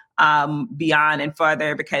know beyond and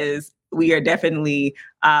further, because we are definitely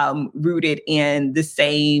rooted in the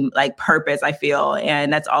same like purpose, I feel.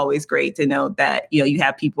 And that's always great to know that, you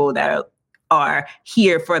have people that are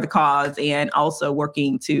here for the cause and also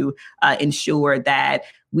working to ensure that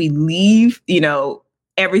we leave,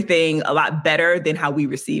 everything a lot better than how we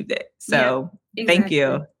received it. So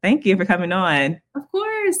exactly. Thank you for coming on. Of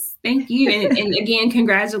course. Thank you. And again,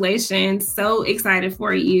 congratulations. So excited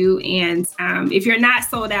for you. And if you're not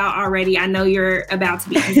sold out already, I know you're about to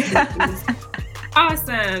be.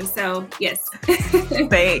 Awesome. So yes.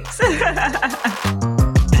 Thanks.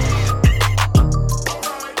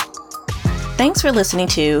 Thanks for listening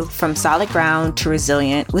to From Solid Ground to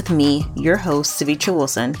Resilient with me, your host, Ceviche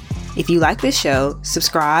Wilson. If you like this show,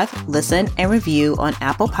 subscribe, listen, and review on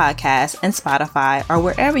Apple Podcasts and Spotify, or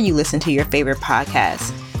wherever you listen to your favorite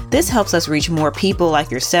podcasts. This helps us reach more people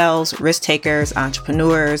like yourselves, risk takers,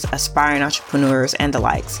 entrepreneurs, aspiring entrepreneurs, and the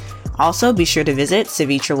likes. Also, be sure to visit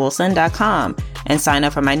CevitraWilson.com and sign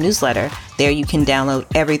up for my newsletter. There you can download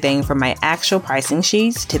everything from my actual pricing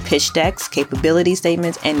sheets to pitch decks, capability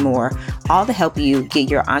statements, and more, all to help you get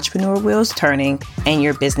your entrepreneur wheels turning and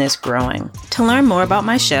your business growing. To learn more about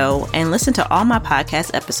my show and listen to all my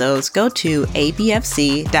podcast episodes, go to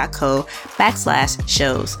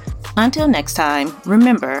abfc.co/shows. Until next time,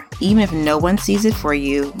 remember, even if no one sees it for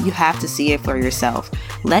you, you have to see it for yourself.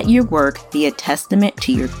 Let your work be a testament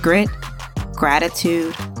to your grit,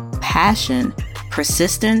 gratitude, passion,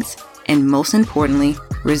 persistence, and most importantly,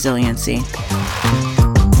 resiliency.